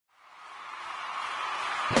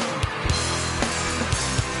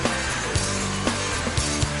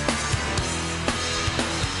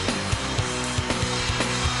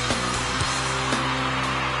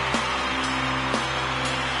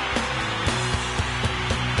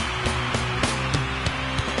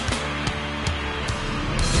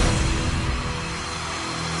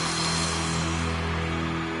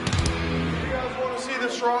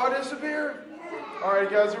All right,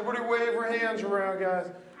 guys, everybody wave your hands around, guys.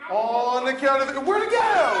 On the count of three. Where'd it go?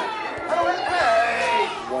 Hey!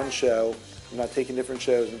 One show. I'm not taking different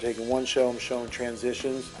shows. I'm taking one show. I'm showing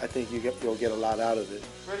transitions. I think you'll get a lot out of it.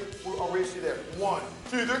 Ready? I'll race you there. 1,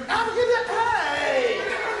 2, 3. Hey!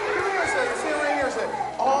 Come here a second. Stand right here a second.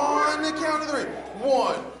 On the count of three.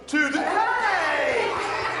 1, 2, 3. Hey!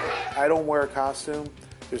 I don't wear a costume.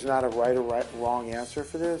 There's not a right or wrong answer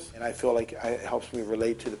for this, and I feel like it helps me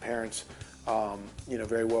relate to the parents,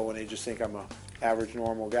 very well when they just think I'm an average,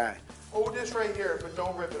 normal guy. Hold this right here, but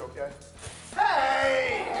don't rip it, okay?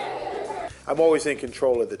 Hey! I'm always in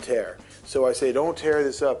control of the tear, so I say, don't tear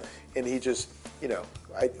this up, and he just,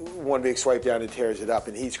 one big swipe down and tears it up,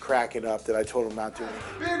 and he's cracking up that I told him not to.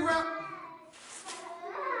 Big round.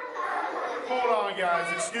 Hold on,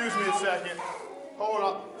 guys. Excuse me a second. Hold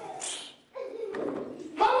on.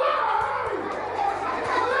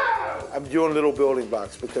 I'm doing little building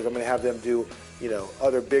blocks because I'm going to have them do,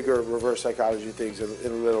 other bigger reverse psychology things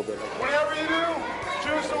in a little bit. Whatever you do,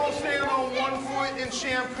 just don't stand on one foot and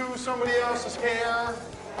shampoo somebody else's hair.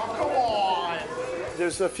 Oh, come on.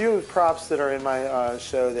 There's a few props that are in my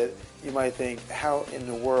show that you might think, how in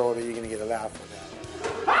the world are you going to get a laugh from that?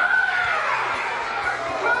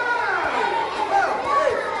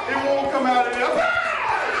 It won't come out of there.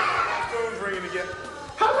 Phone's ringing again.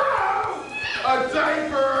 Hello! A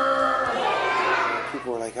diaper!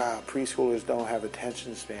 People are like, preschoolers don't have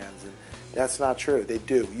attention spans, and that's not true. They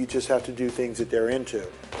do. You just have to do things that they're into.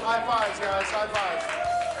 High fives, guys. High fives.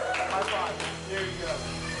 High fives.